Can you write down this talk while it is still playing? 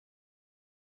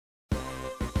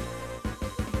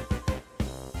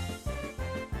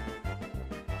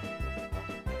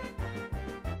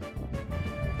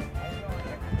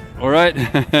All right.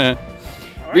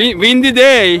 Windy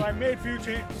day. So I made a few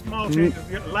small changes.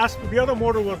 The other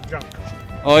motor was junk.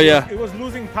 Oh yeah. It was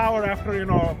losing power after, you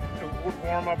know, it would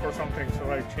warm up or something,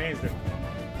 so I changed it.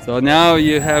 So now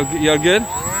you're good?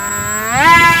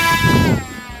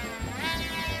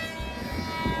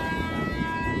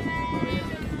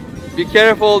 Be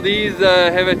careful, these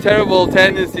have a terrible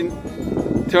tendency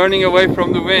in turning away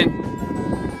from the wind.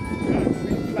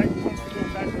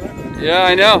 Yeah,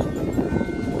 I know.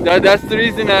 That's the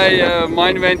reason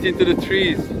mine went into the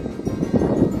trees.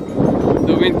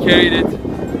 The wind carried it.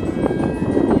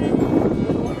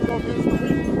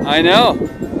 I know.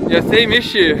 Yeah, same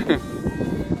issue.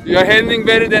 You're handling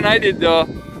better than I did though.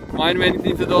 Mine went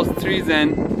into those trees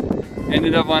and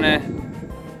ended up on a...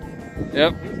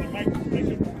 Yep.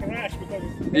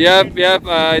 Yep,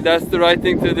 that's the right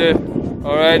thing to do.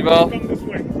 Alright, well...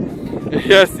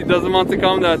 Yes, it doesn't want to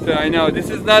come that way, I know. This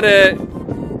is not a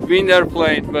wind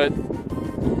airplane, but...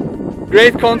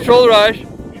 Great control, Raj.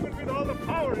 Even with all the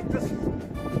power, it just...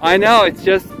 I know, it's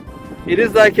just... It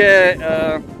is like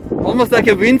a... almost like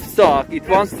a windsock. It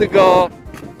wants to go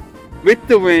with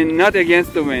the wind, not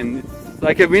against the wind. It's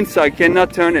like a windsock, you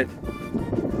cannot turn it.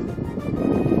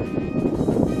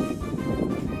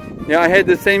 Yeah, I had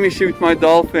the same issue with my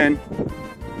Dolphin.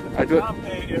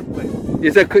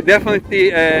 It's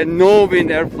definitely a no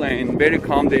wind airplane, very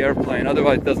calm the airplane,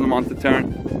 otherwise it doesn't want to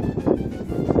turn.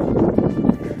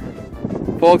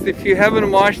 Folks, if you haven't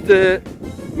watched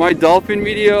my Dolphin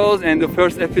videos and the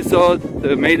first episode,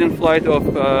 the maiden flight of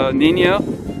Nino,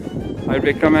 I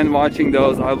recommend watching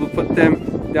those. I will put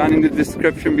them down in the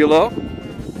description below.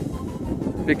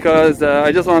 Because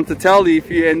I just want to tell you, if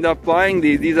you end up buying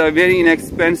these are very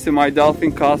inexpensive. My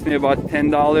Dolphin cost me about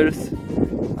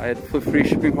 $10. I had free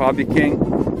shipping for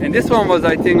HobbyKing. And this one was,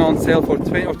 I think, on sale for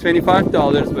 $20 or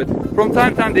 $25, but from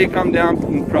time to time they come down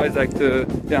in price, like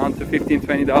down to $15,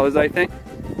 $20, I think.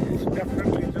 It's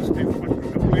definitely just a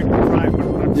way to drive, but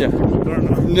not yeah.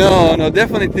 No,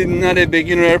 definitely not a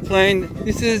beginner airplane.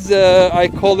 This is, I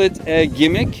call it a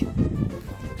gimmick.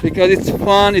 Because it's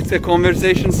fun, it's a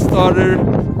conversation starter,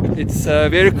 it's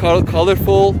very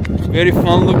colorful, very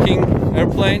fun looking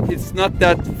airplane. It's not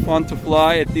that fun to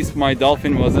fly, at least my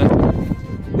Dolphin wasn't.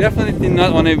 Definitely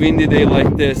not on a windy day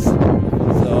like this.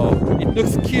 So it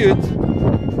looks cute,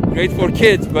 great for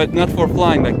kids, but not for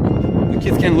flying. Like, the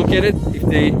kids can look at it. If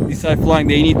they decide flying,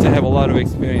 they need to have a lot of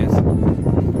experience.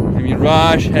 I mean,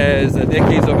 Raj has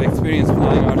decades of experience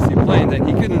flying RC planes, and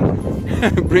he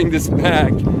couldn't bring this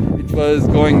back. It was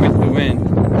going with the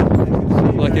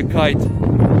wind, like a kite. A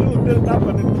little built up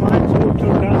and it climbs to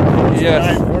turn down.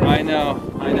 Yes, I know.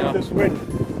 This wind.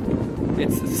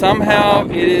 It's somehow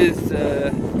it is.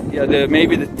 Yeah,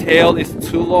 maybe the tail is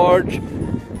too large.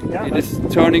 Yeah, it is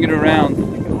turning it around.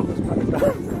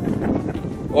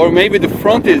 Or maybe the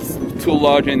front is too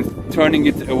large and turning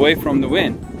it away from the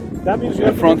wind. That means you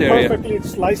have to be perfectly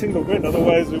slicing the wind,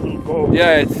 otherwise it will go.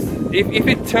 Yeah, if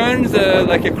it turns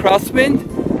like a crosswind,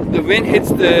 the wind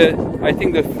hits I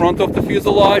think the front of the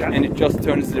fuselage, and it just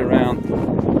turns it around.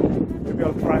 Maybe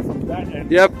I'll try from that end.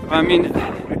 Yep, I mean,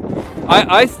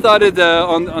 I started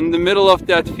on the middle of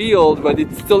that field, but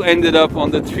it still ended up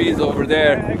on the trees over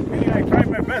there. I tried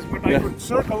my best, but I could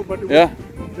circle, but the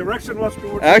direction was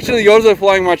towards... Actually, yours are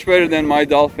flying much better than my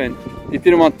Dolphin. It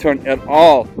didn't want to turn at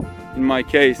all, in my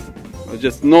case. I was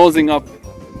just nosing up.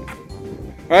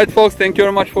 Alright folks, thank you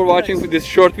very much for watching this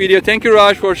short video. Thank you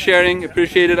Raj for sharing,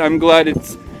 appreciate it. I'm glad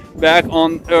it's back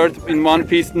on earth in one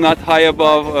piece, not high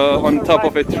above on top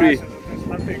of a tree. There's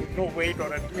nothing, no weight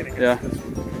or anything. Yeah.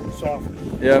 It's soft.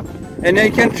 Yeah. And then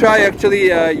you can try actually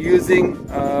using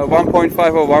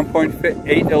 1.5 or 1.8,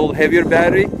 a little heavier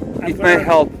battery. It may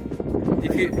help.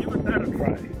 If you give it that a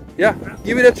try. Yeah,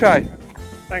 give it a try.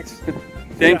 Thanks.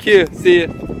 Thank you. See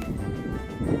you.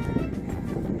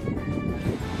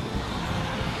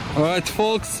 Alright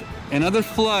folks, another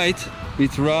flight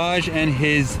with Raj and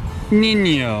his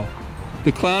Nino,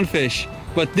 the Clownfish.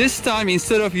 But this time,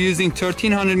 instead of using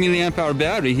 1300 mAh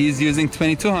battery, he's using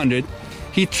 2200.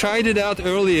 He tried it out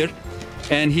earlier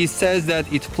and he says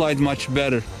that it flies much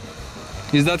better.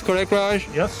 Is that correct, Raj?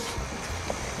 Yes.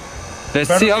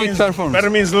 Let's see how it performs. Better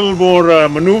means a little more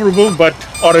maneuverable,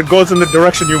 or it goes in the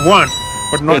direction you want,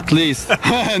 but not... At least.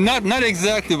 not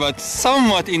exactly, but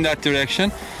somewhat in that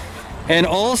direction. And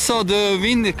also the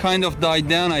wind kind of died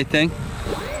down, I think.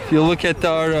 If you look at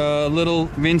our little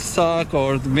windsock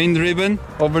or wind ribbon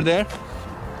over there,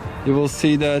 you will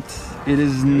see that it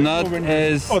is not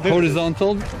as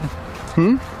horizontal.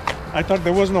 I thought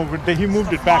there was no, he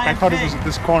moved it back. I thought it was at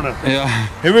this corner. Yeah.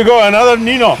 Here we go, another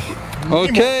Nino.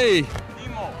 Okay.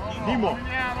 Nemo.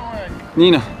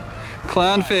 Nino.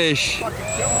 Clownfish.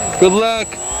 Good luck.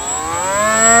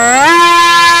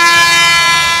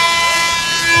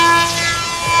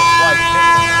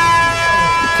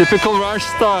 Typical Raj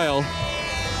style.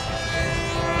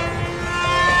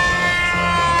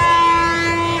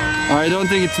 I don't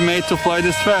think it's made to fly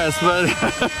this fast, but I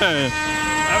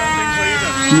don't think so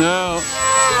either. no.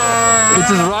 It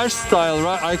is Raj style.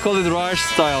 I call it Raj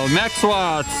style.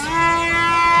 MaxWatts.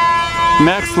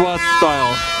 MaxWatts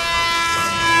style.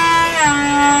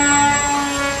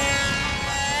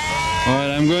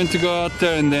 Alright, I'm going to go out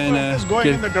there and then it's going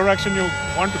in the direction you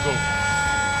want to go.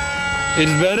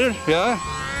 It's better, yeah?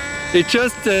 It's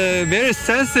just very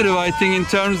sensitive, I think, in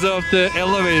terms of the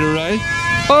elevator, right?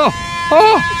 Oh!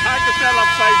 Oh! It's hard to tell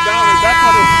upside down, and that's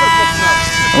what it's supposed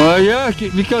to. Well, yeah,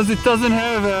 because it doesn't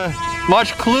have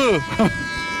much clue.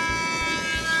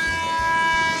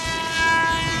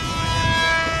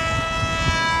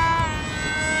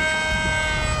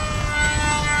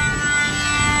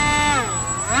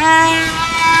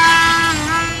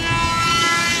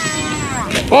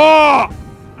 Oh!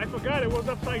 I forgot it was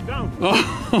upside down.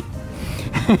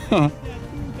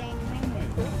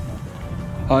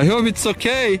 I hope it's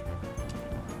okay.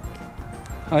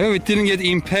 I hope it didn't get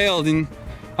impaled in.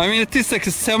 I mean, it is like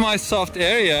a semi-soft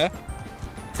area.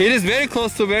 It is very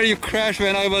close to where you crashed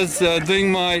when I was doing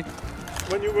my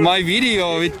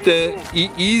video with the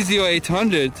EasyO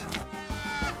 800.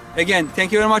 Again,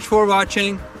 thank you very much for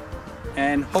watching,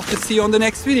 and hope to see you on the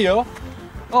next video.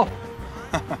 Oh,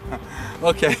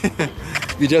 okay.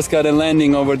 We just got a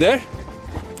landing over there.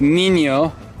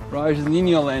 Nino, Raj's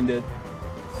Nino landed.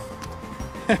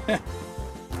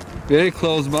 Very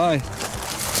close by.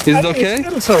 Is it okay?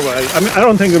 It'll survive. I mean, I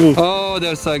don't think it'll. Oh,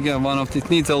 there's again one of it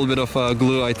needs a little bit of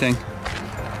glue, I think.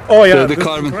 Oh yeah, the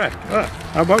carbon. Correct. Ah,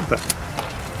 how about that?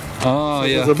 Oh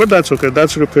yeah. But that's okay.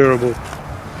 That's repairable.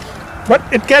 But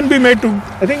it can be made to.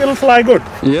 I think it'll fly good.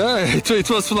 Yeah, it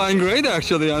was flying great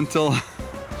actually until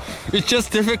it's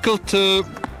just difficult to.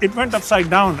 It went upside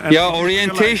down. And yeah,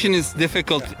 orientation is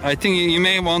difficult. Yeah. I think you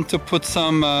may want to put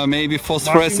some maybe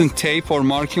phosphorescent tape or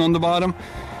marking on the bottom.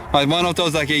 One of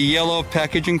those like a yellow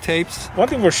packaging tapes. One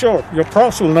thing for sure, your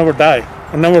props will never die.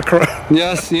 Or never crash.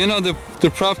 Yes, you know the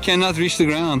prop cannot reach the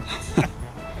ground.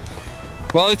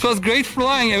 Well, it was great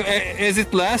flying as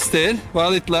it lasted.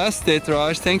 Well, it lasted,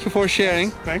 Raj. Thank you for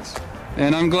sharing. Thanks.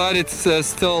 And I'm glad it's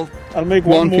still. I'll make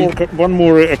one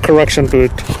more correction to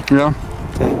it. Yeah.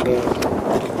 And,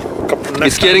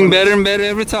 it's getting better and better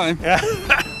every time. Yeah.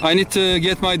 I need to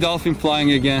get my dolphin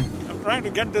flying again. I'm trying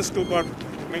to get this to about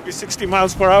maybe 60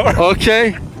 miles per hour.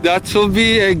 Okay, that will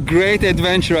be a great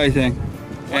adventure, I think,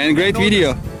 and great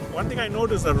video. One thing I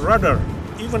noticed, the rudder,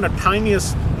 even the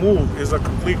tiniest move is a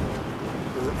complete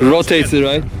rotates it,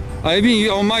 right?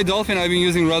 On my dolphin, I've been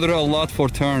using rudder a lot for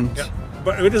turns. Yeah,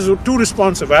 but it is too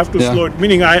responsive. I have to slow it.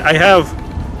 Meaning, I have.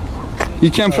 You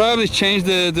can probably change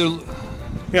the.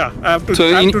 Yeah, I have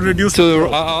to reduce to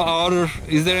outer.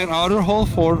 Is there an outer hole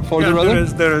for the rudder?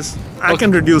 There is. I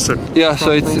can reduce it. Yeah,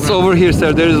 so it's over here,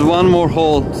 sir. There is one more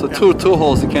hole. So two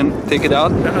holes. You can take it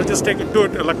out. I'll just do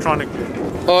it electronically.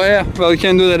 Oh yeah, well you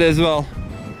can do that as well.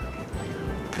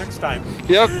 Next time.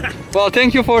 Yep. Well,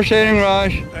 thank you for sharing,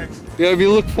 Raj. Thanks. Yeah, we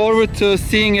look forward to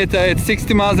seeing it at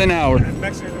 60 miles an hour.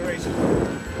 Next iteration.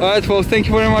 Alright, well, thank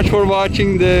you very much for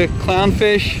watching the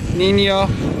Clownfish, Nino,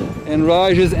 and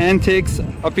Raj's antics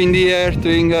up in the air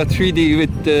doing 3D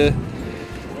with the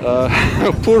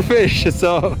poor fish.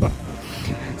 So,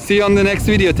 see you on the next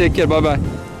video. Take care. Bye-bye.